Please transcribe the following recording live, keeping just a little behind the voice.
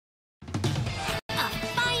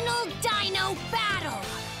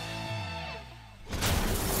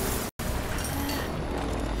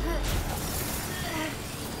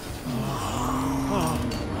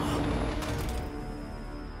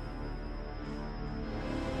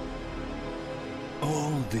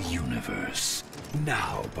All the universe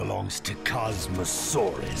now belongs to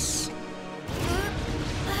Cosmosaurus.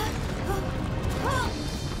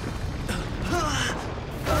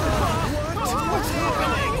 What's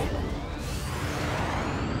happening?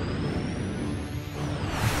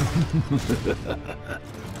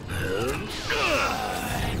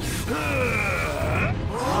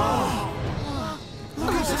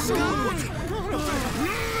 There's a scout!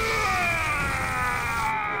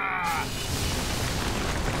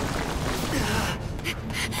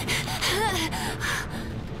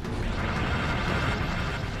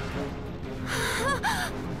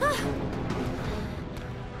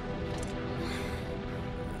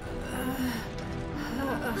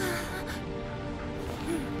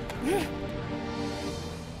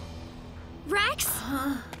 Rex?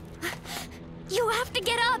 You have to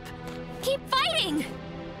get up! Keep fighting!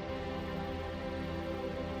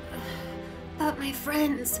 But my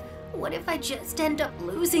friends, what if I just end up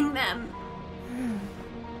losing them?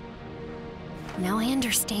 Now I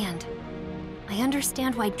understand. I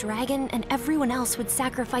understand why Dragon and everyone else would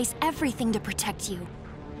sacrifice everything to protect you.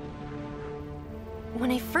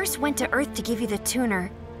 When I first went to Earth to give you the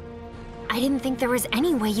tuner, I didn't think there was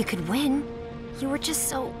any way you could win. You were just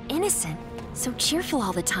so innocent, so cheerful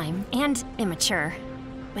all the time, and immature.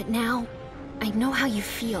 But now, I know how you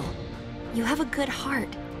feel. You have a good heart,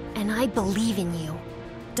 and I believe in you.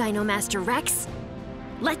 Dino Master Rex,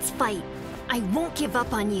 let's fight. I won't give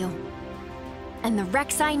up on you. And the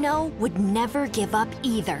Rex I know would never give up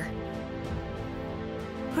either.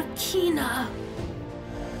 Rakina.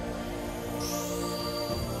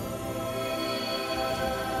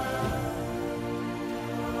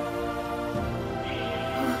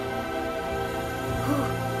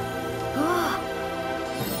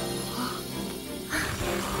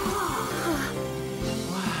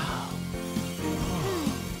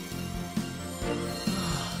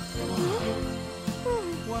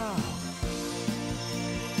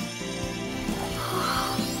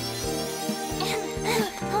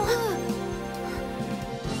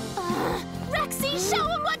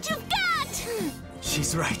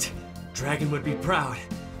 She's right. Dragon would be proud.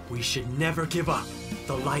 We should never give up.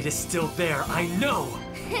 The light is still there, I know!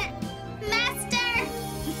 Master!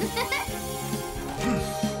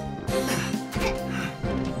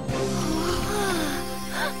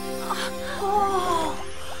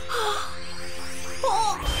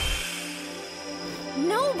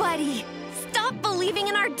 Nobody! Stop believing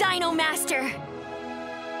in our Dino Master!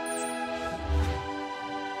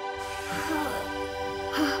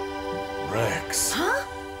 Rex. Huh?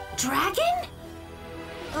 Dragon?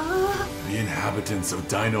 The inhabitants of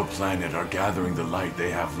Dino Planet are gathering the light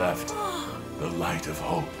they have left. The light of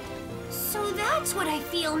hope. So that's what I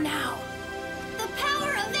feel now. The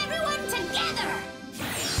power of everyone together!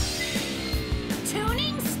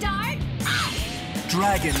 Tuning start up!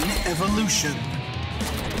 Dragon Evolution.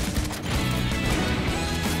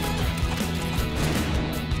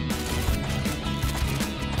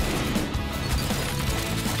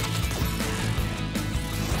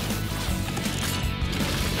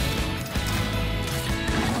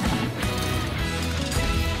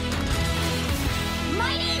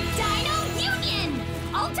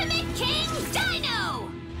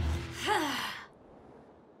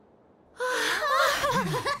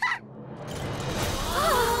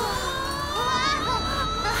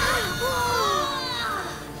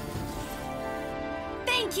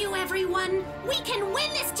 Thank you, everyone! We can win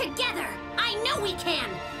this together! I know we can!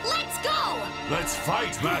 Let's go! Let's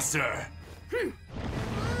fight, Master!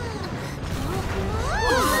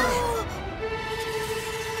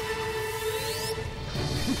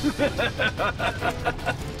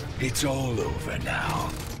 It's all over now.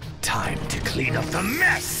 Time to clean up the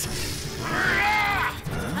mess!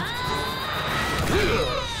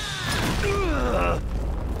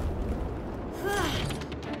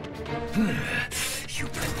 You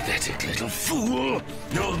pathetic little fool!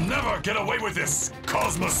 You'll never get away with this,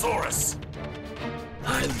 Cosmosaurus!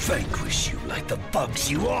 I'll vanquish you like the bugs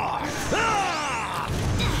you are!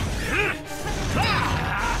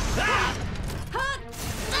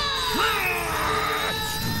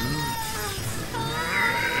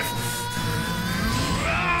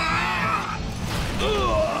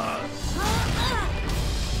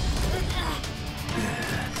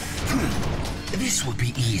 This will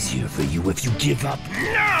be easier for you if you give up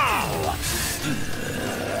now!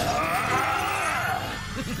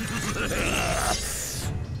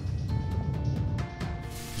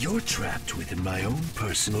 You're trapped within my own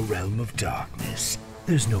personal realm of darkness.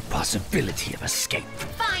 There's no possibility of escape.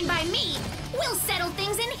 Fine by me! We'll settle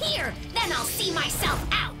things in here, then I'll see myself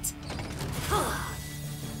out!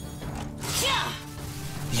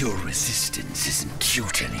 Your resistance isn't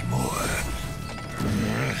cute anymore.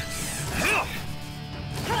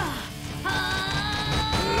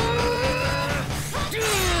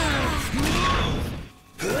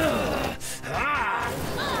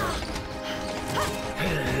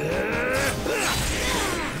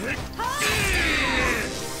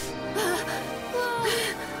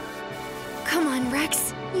 Come on,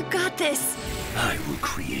 Rex. You got this. I will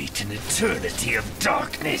create an eternity of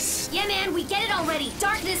darkness. Yeah, man, we get it already.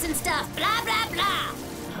 Darkness and stuff. Blah, blah, blah.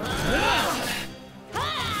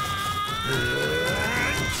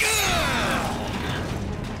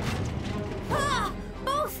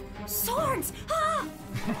 Both swords.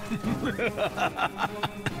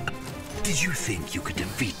 Did you think you could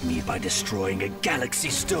defeat me by destroying a galaxy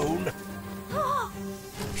stone?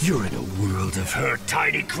 You're in a world of hurt,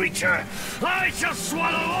 tiny creature. I shall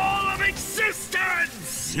swallow all of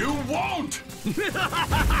existence! You won't!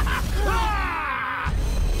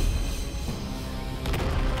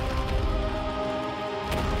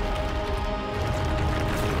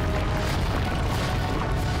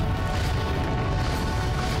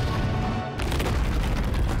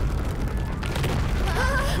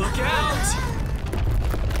 Look out!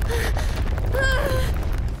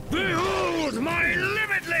 Behold my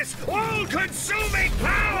limitless, all-consuming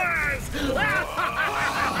powers!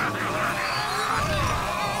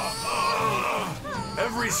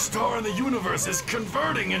 Every star in the universe is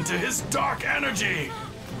converting into his dark energy!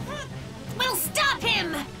 We'll stop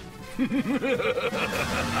him!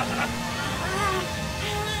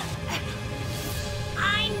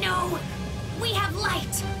 I know! We have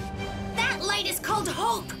light! That light is called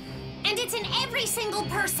hope! And it's in every single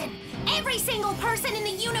person! Every single person in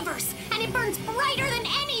the universe! And it burns brighter than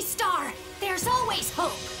any star! There's always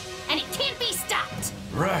hope! And it can't be stopped!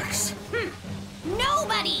 Rex!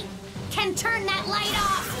 Nobody can turn that light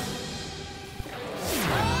off!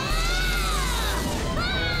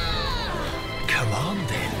 Come on,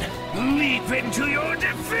 then. Leap into your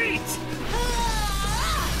defeat!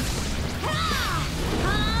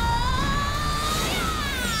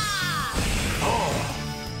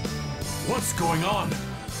 What's going on?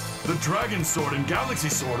 The Dragon Sword and Galaxy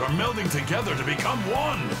Sword are melding together to become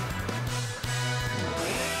one!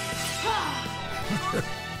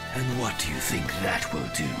 And what do you think that will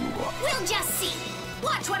do? We'll just see!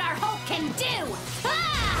 Watch what our hope can do!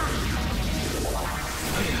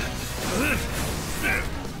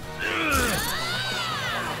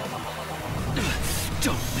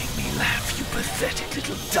 Don't make me laugh, you pathetic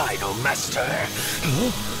little Dino Master!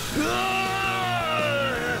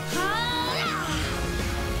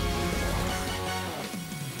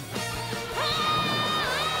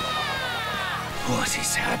 What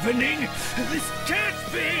is happening? This can't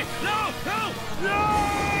be! No! No! No!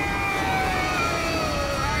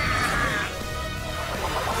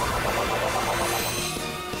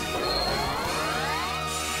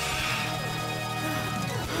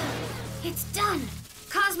 It's done!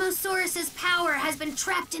 Cosmosaurus's power has been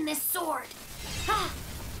trapped in this sword.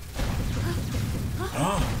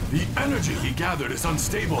 The energy he gathered is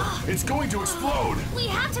unstable. It's going to explode! We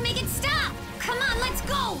have to make it stop! Come on, let's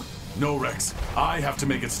go! No, Rex. I have to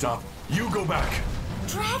make it stop. You go back.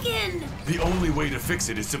 Dragon! The only way to fix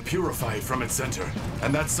it is to purify it from its center.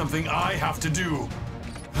 And that's something I have to do.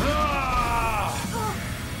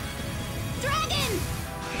 Dragon!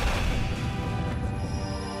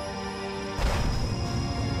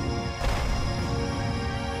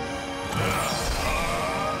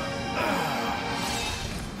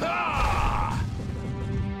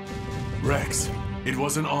 Rex, it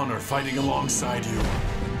was an honor fighting alongside you.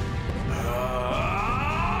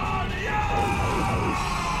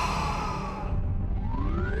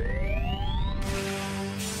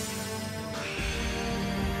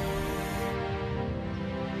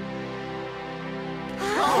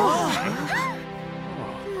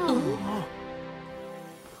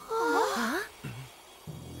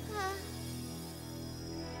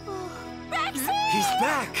 He's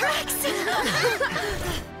back!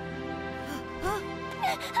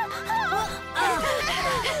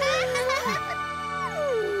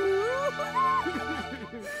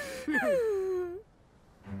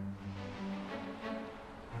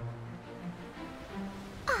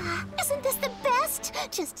 Isn't this the best?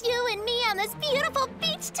 Just you and me on this beautiful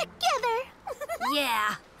beach together.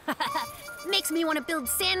 Yeah. Makes me want to build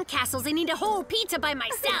sandcastles and eat a whole pizza by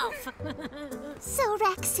myself. So,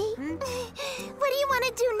 Rexy, what do you want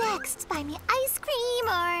to do next? Buy me ice cream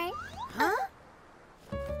or... Huh?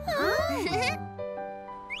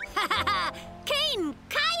 Kane,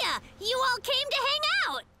 Kaya, you all came to hang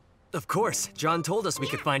out. Of course, John told us we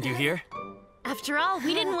could find you here. After all,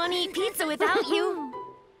 we didn't want to eat pizza without you.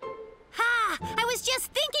 I was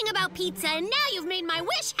just thinking about pizza, and now you've made my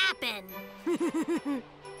wish happen.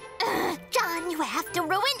 John, you have to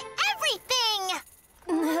ruin everything!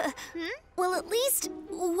 Well, at least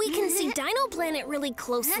we can see Dino Planet really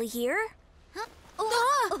closely here.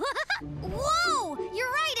 Whoa!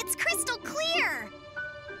 You're right, it's crystal clear!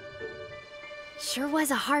 Sure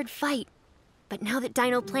was a hard fight. But now that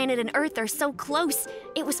Dino Planet and Earth are so close,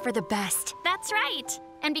 it was for the best. That's right.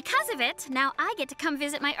 And because of it, now I get to come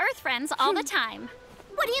visit my Earth friends all the time.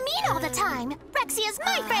 What do you mean all the time? Rexy is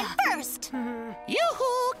my friend first!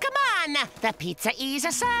 Yoo-hoo! Come on! The pizza is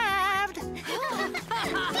served!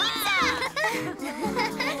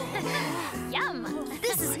 Yum!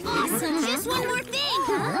 This is awesome! Just one more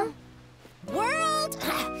thing! World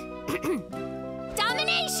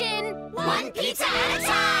domination! One pizza at a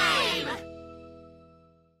time!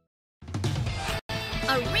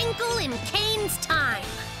 A wrinkle in Kane's time.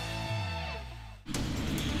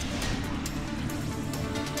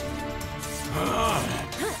 Huh?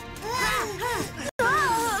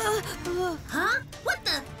 What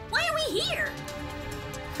the? Why are we here?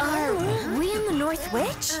 Are we in the North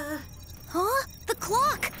Witch? Huh? The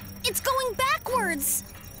clock! It's going backwards!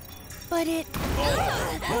 But it...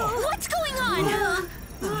 What's going on?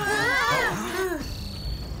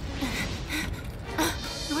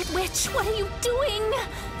 North Witch, what are you doing?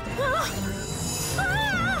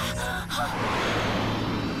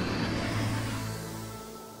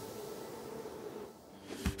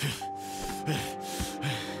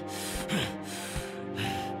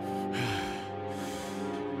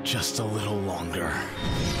 Just a little longer.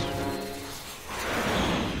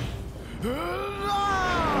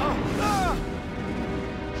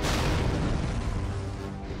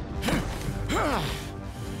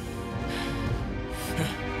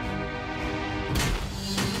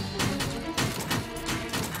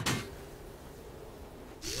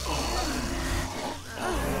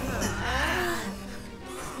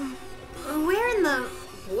 Where in the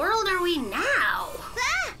world are we now?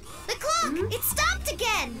 Ah! The clock! It stopped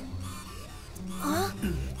again! Huh?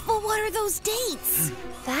 But what are those dates?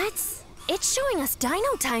 It's showing us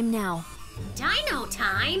Dino time now. Dino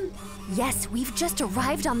time? Yes, we've just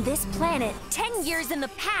arrived on this planet 10 years in the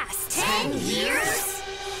past. 10 years?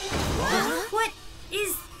 What?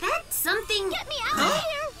 Is that something? Get me out of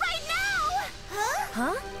here right now!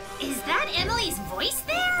 Huh? Is that Emily's voice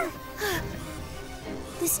there?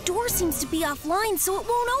 This door seems to be offline, so it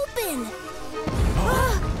won't open.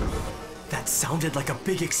 That sounded like a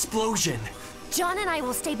big explosion. John and I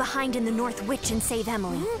will stay behind in the North Witch and save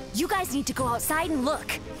Emily. You guys need to go outside and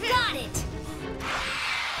look. Got it!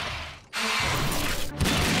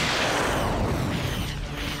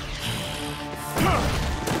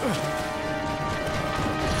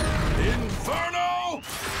 Inferno!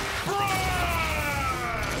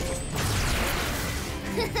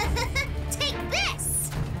 Take this!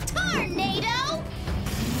 Tornado!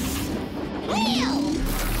 Wheel!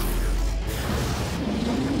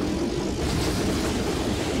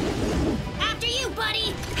 After you,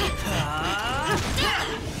 buddy!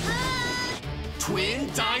 Twin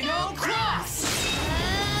Dino Cross!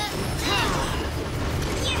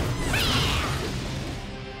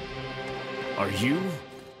 Are you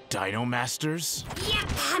Dino Masters? Yep,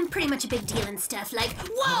 I'm pretty much a big deal and stuff. Like,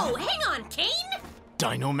 whoa, hang on, Kane!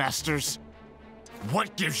 Dino Masters?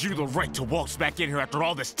 What gives you the right to waltz back in here after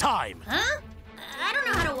all this time? Huh? I don't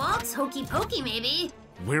know how to waltz. Hokey pokey, maybe.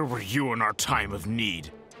 Where were you in our time of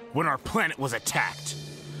need? When our planet was attacked?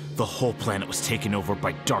 The whole planet was taken over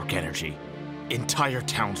by dark energy. Entire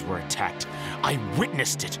towns were attacked. I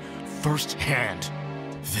witnessed it firsthand.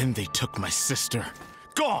 Then they took my sister.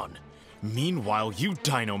 Gone! Meanwhile, you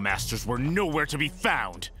Dino Masters were nowhere to be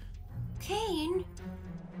found. Kane?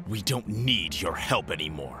 We don't need your help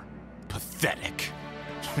anymore. Pathetic.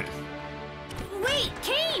 Wait,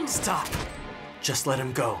 Kane! Stop. Just let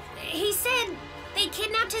him go. He said they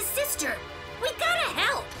kidnapped his sister. We gotta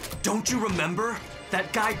help. Don't you remember?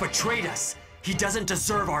 That guy betrayed us. He doesn't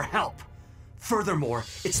deserve our help. Furthermore,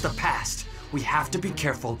 it's the past. We have to be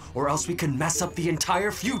careful or else we can mess up the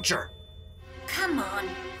entire future. Come on.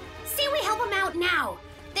 Say we help him out now.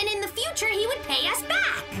 Then in the future, he would pay us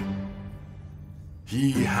back.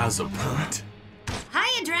 He has a point.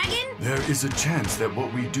 Hiya, Dragon. There is a chance that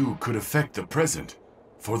what we do could affect the present,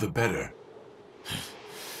 for the better.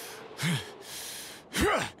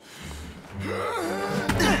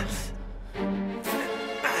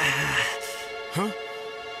 Huh?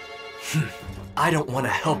 I don't want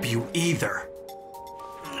to help you either.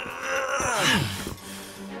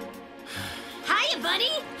 Hiya,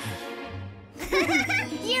 buddy.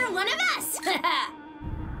 You're one of us.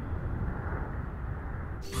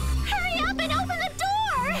 Hurry up and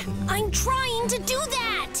I'm trying to do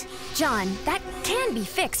that! John, that can be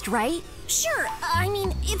fixed, right? Sure, I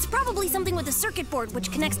mean, it's probably something with the circuit board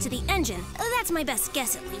which connects to the engine. That's my best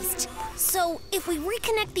guess, at least. So, if we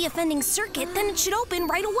reconnect the offending circuit, then it should open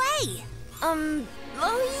right away. Oh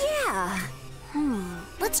yeah.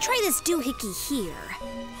 Let's try this doohickey here.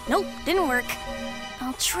 Nope, didn't work.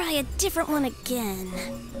 I'll try a different one again.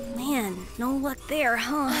 Man, no luck there,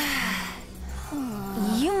 huh?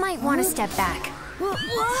 You might want to step back.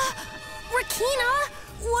 Rakina,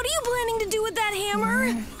 what are you planning to do with that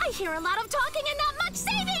hammer? I hear a lot of talking and not much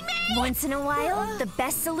saving me! Once in a while, the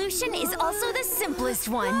best solution is also the simplest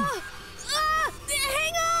one.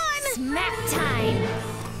 Hang on! Smack time!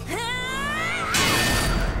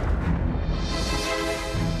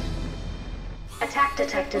 Attack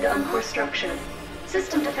detected on core structure.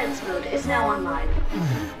 System defense mode is now online.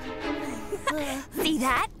 See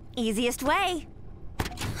that? Easiest way.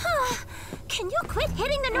 Can you quit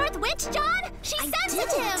hitting the North Witch, John? She's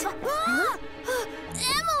sensitive!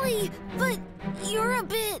 Emily, but you're a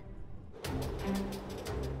bit...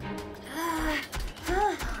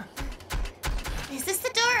 Is this the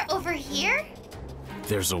door over here?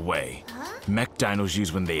 There's a way. Mech dinos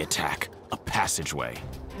use when they attack. A passageway.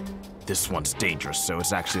 This one's dangerous, so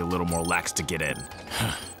it's actually a little more lax to get in.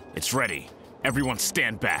 It's ready. Everyone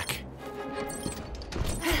stand back.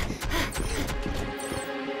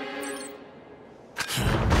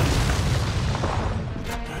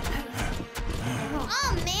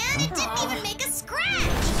 Oh man, it didn't even make a scratch!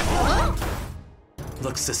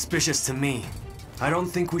 Looks suspicious to me. I don't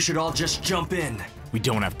think we should all just jump in. We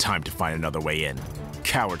don't have time to find another way in.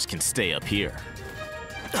 Cowards can stay up here.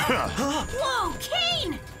 Whoa,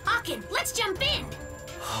 Kane! Akin, let's jump in!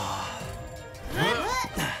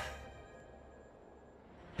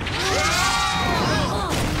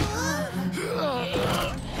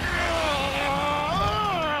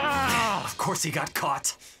 Of course he got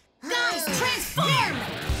caught. Guys, transform!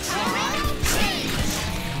 Tornado change!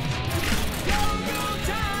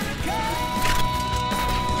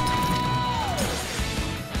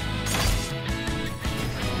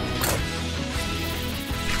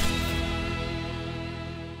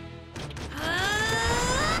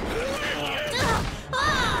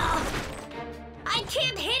 I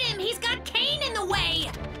can't hit him! He's got Kane in the way!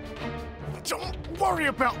 Don't worry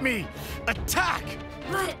about me! Attack!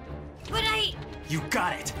 But I... You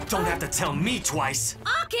got it. Don't have to tell me twice.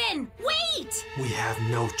 Akin, wait! We have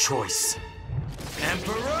no choice.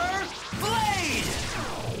 Emperor Blade!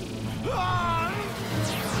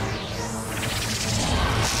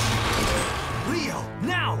 Leo,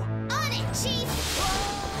 now! On it, Chief!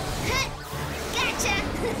 Gotcha!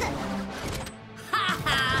 Ha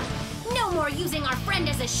ha! No more using our friend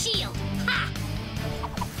as a shield! Ha!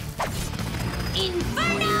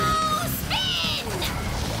 Inferno spin!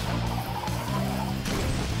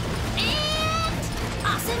 And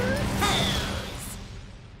awesome pose!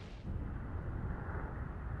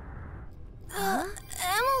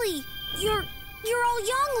 Emily, you're all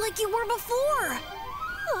young like you were before.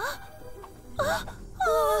 I'm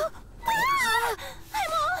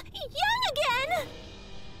all young again!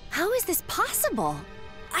 How is this possible?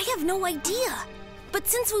 I have no idea. But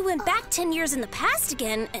since we went back 10 years in the past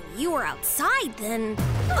again, and you were outside, then...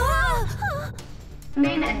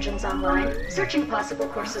 Main engines online. Searching possible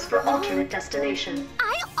courses for alternate destination.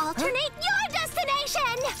 I'll alternate your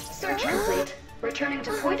destination! Search complete. Returning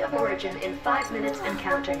to point of origin in 5 minutes and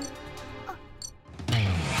counting.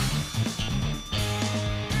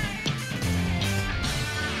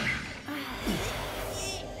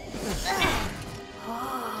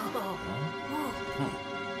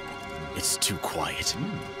 It's too quiet.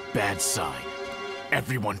 Bad sign.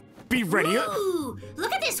 Everyone, be ready. Ooh,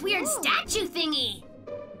 look at this weird statue thingy.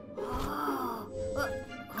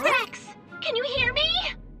 Rex, can you hear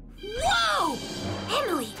me? Whoa!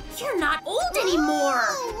 Emily, you're not old anymore.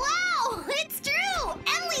 Oh, wow! It's true!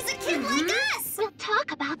 Emily's a kid like us! We'll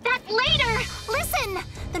talk about that later! Listen!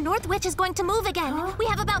 The North Witch is going to move again. We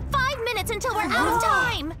have about 5 minutes until we're out of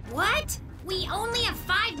time! What? We only have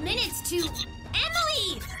 5 minutes to...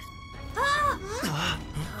 Emily! Huh?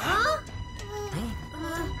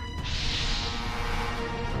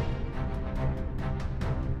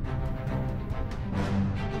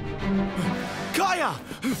 Kaya!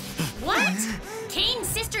 What? Kane's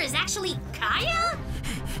sister is actually Kaya?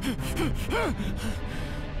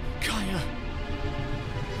 Kaya!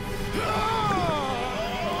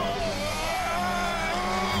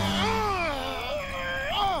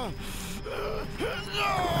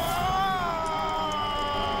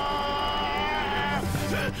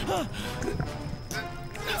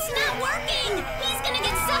 It's not working! He's gonna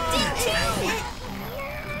get sucked in too!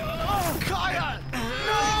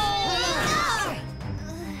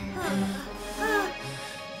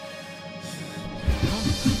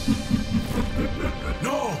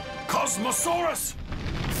 Cosmosaurus!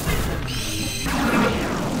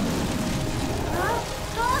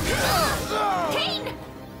 Kane!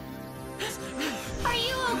 Are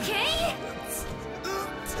you okay?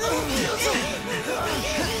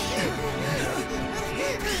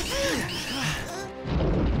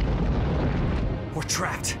 We're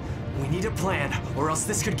trapped. We need a plan, or else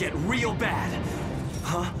this could get real bad.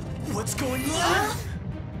 Huh? What's going on?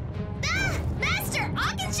 Master,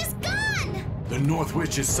 Ogden's just gone! The North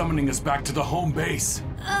Witch is summoning us back to the home base.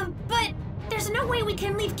 But there's no way we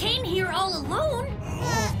can leave Kane here all alone.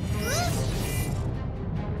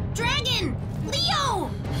 Dragon! Leo!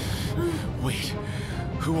 Wait,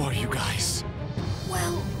 who are you guys?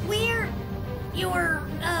 Well, we're your,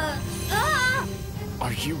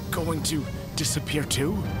 Are you going to disappear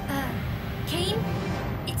too? Kane,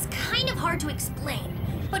 it's kind of hard to explain,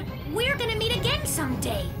 but we're gonna meet again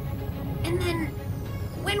someday. And then,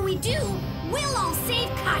 when we do, we'll all save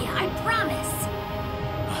Kaya, I promise.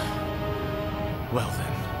 Well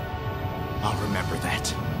then, I'll remember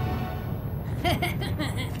that.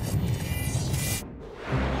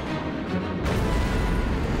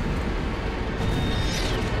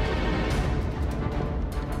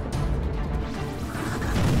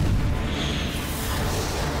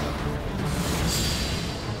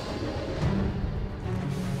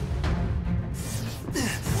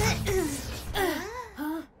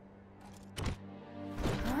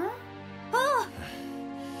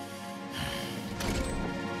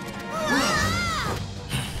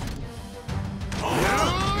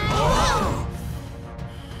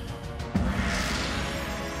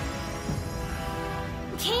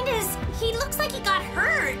 He looks like he got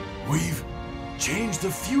hurt. We've changed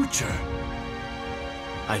the future.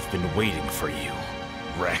 I've been waiting for you,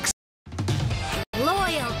 Rex.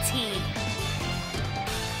 Loyalty.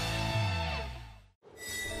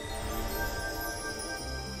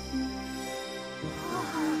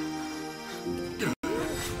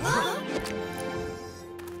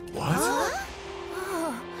 What?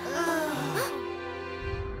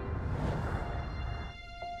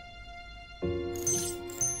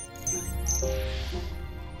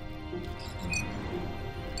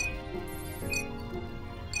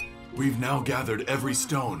 We've now gathered every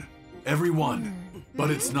stone, every one, but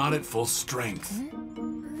it's not at full strength.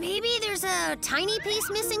 Maybe there's a tiny piece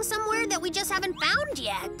missing somewhere that we just haven't found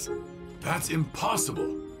yet. That's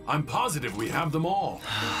impossible. I'm positive we have them all.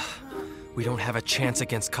 We don't have a chance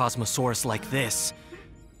against Cosmosaurus like this.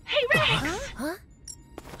 Hey, Rex!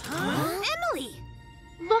 Emily!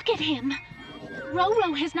 Look at him.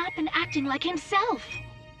 Roro has not been acting like himself.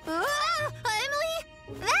 Emily?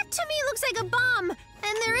 That to me looks like a bomb,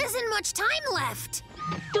 and there isn't much time left.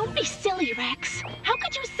 Don't be silly, Rex. How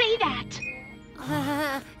could you say that?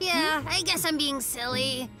 Yeah, I guess I'm being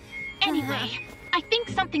silly. Anyway, I think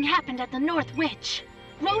something happened at the North Witch.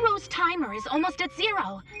 Roro's timer is almost at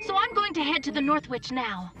 0, so I'm going to head to the North Witch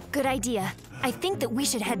now. Good idea. I think that we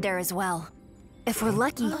should head there as well. If we're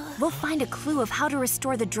lucky, we'll find a clue of how to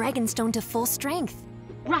restore the Dragonstone to full strength.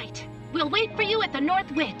 Right. We'll wait for you at the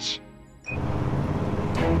North Witch.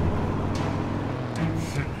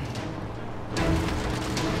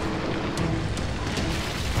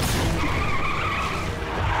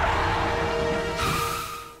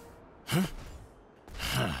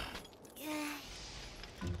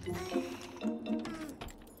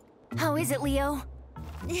 How is it, Leo?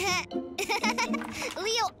 Leo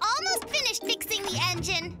almost finished fixing the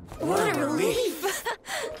engine. What a relief!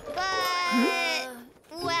 But,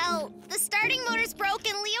 well, the starting motor's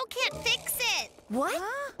broken. Leo can't fix it. What?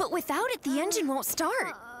 But without it, the engine won't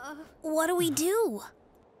start. What do we do?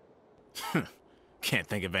 Can't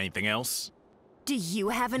think of anything else. Do you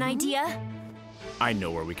have an idea? I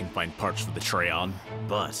know where we can find parts for the Treon,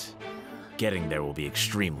 but getting there will be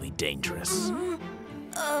extremely dangerous.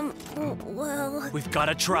 Well... We've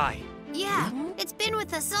gotta try. Yeah, it's been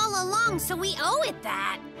with us all along, so we owe it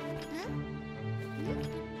that.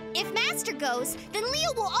 If Master goes, then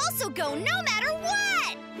Leo will also go, no matter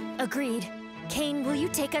what! Agreed. Kane, will you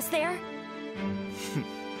take us there?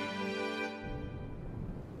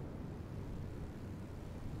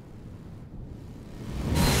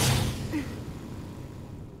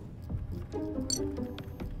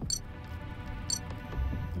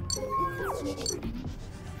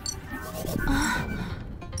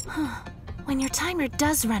 When your timer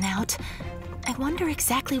does run out, I wonder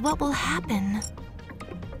exactly what will happen.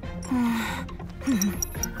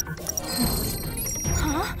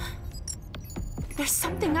 Huh? There's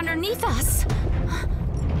something underneath us.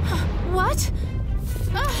 What?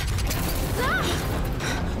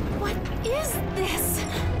 What is this?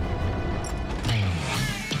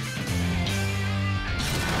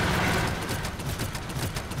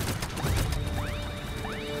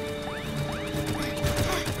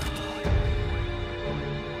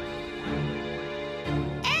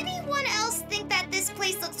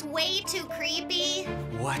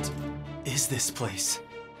 is this place?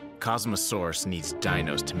 Cosmosaurus needs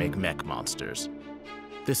dinos to make mech monsters.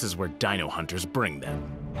 This is where dino hunters bring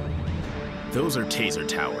them. Those are taser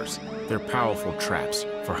towers. They're powerful traps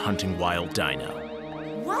for hunting wild dino.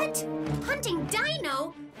 What? Hunting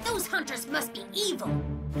dino? Those hunters must be evil.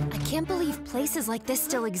 I can't believe places like this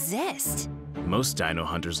still exist. Most dino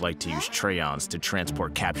hunters like to use Trayons to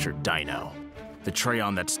transport captured dino. The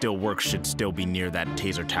Trayon that still works should still be near that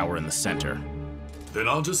taser tower in the center. Then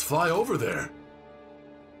I'll just fly over there.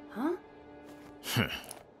 Huh?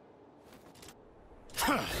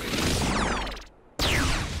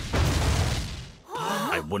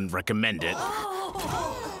 I wouldn't recommend it.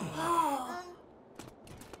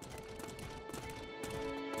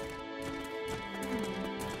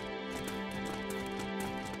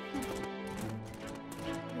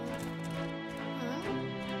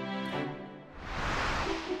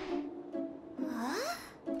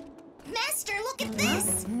 Master, look at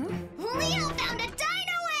this! Leo found a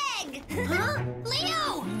dino egg! Huh?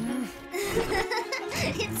 Leo!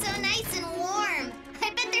 It's so nice and warm. I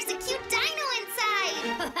bet there's a cute dino inside.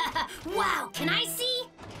 Wow, can I see?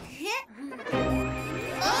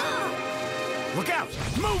 Oh! Look out!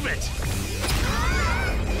 Move it!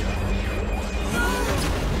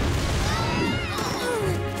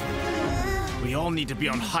 We all need to be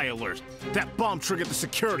on high alert. That bomb triggered the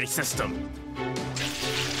security system.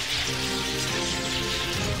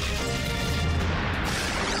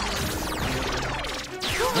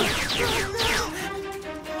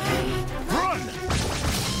 Run!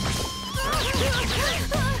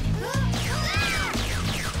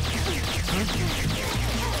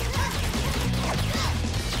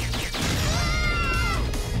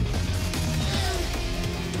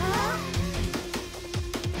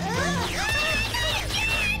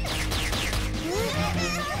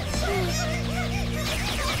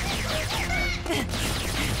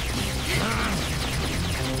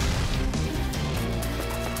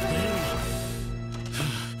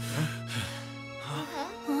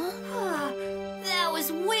 That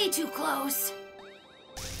was way too close.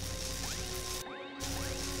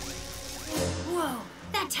 Whoa,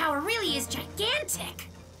 that tower really is gigantic.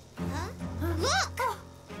 Look!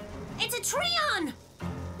 It's a Treon!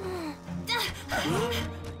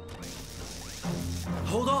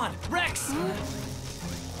 Hold on, Rex!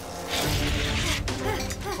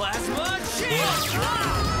 Plasma shield!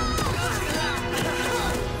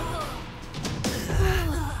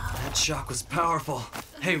 That shock was powerful.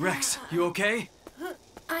 Hey, Rex, you okay?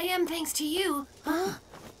 I am thanks to you. Huh?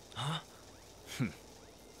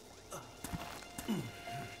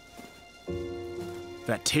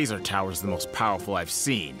 That taser tower's the most powerful I've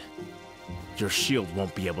seen. Your shield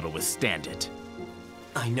won't be able to withstand it.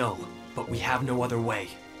 I know, but we have no other way.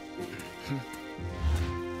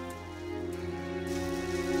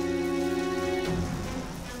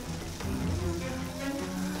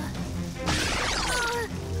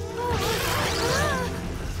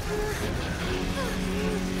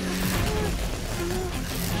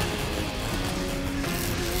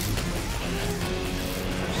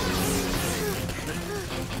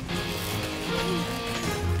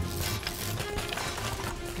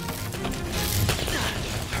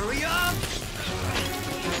 Hurry up!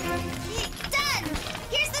 Done!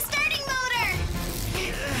 Here's the starting motor!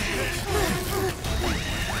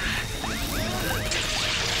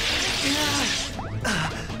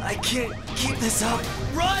 I can't keep this up.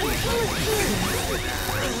 Run!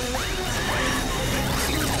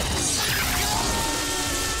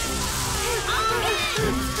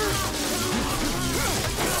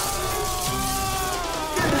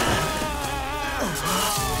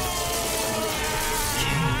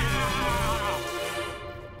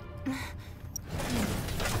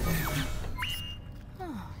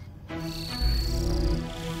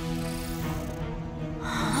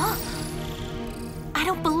 I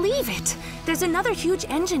don't believe it! There's another huge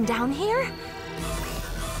engine down here?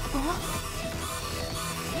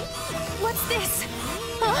 What's this?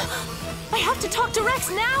 I have to talk to Rex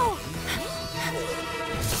now!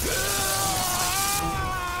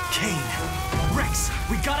 Kane! Rex,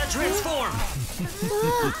 we gotta transform!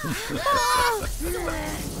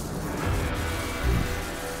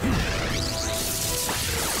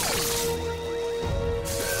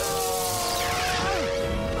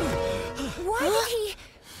 Why did he...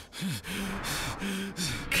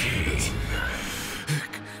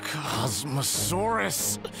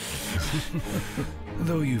 Cosmosaurus!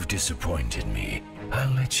 Though you've disappointed me,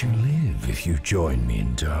 I'll let you live if you join me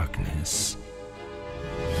in darkness.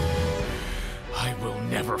 I will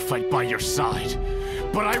never fight by your side,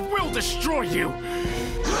 but I will destroy you!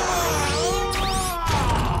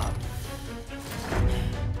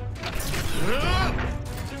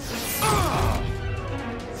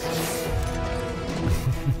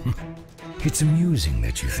 It's amusing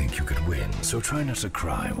that you think you could win, so try not to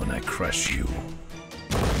cry when I crush you.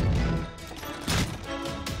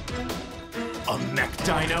 A mech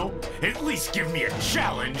dino? At least give me a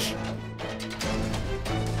challenge!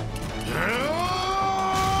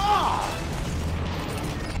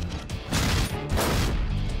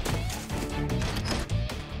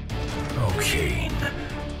 Oh, Kane.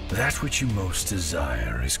 That which you most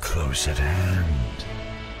desire is close at hand.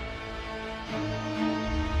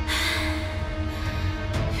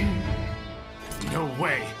 No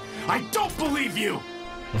way! I don't believe you!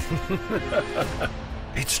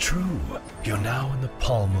 It's true. You're now in the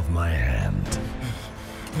palm of my hand.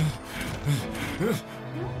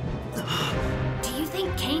 Do you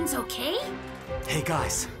think Kane's okay? Hey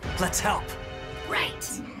guys, let's help.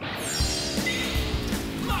 Right.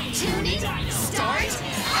 Tuning, start,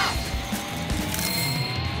 up!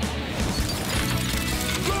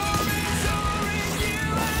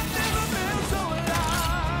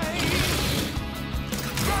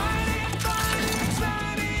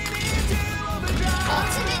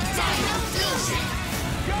 Ultimate Dino Fusion!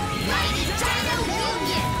 Mighty Dino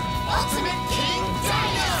Union! Ultimate King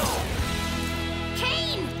Dino!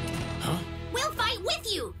 Kane! Huh? We'll fight with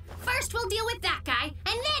you! First we'll deal with that guy,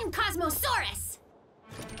 and then Cosmosaurus!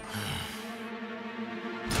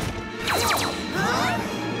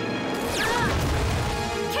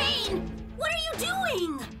 Kane! What are you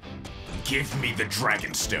doing? Give me the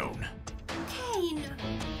Dragon Stone. Kane...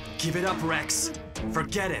 Give it up, Rex.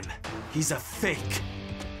 Forget him. He's a fake.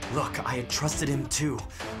 Look, I had trusted him too,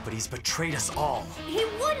 but he's betrayed us all. He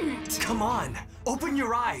wouldn't! Come on, open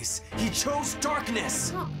your eyes. He chose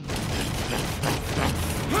darkness.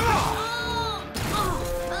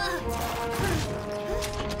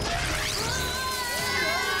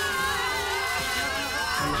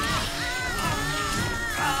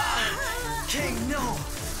 King, no!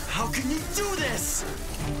 How can you do this?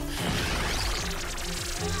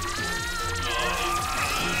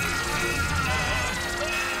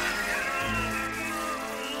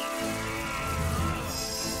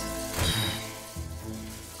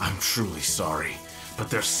 I'm truly sorry, but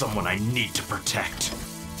there's someone I need to protect.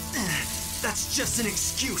 That's just an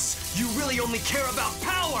excuse. You really only care about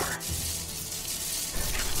power!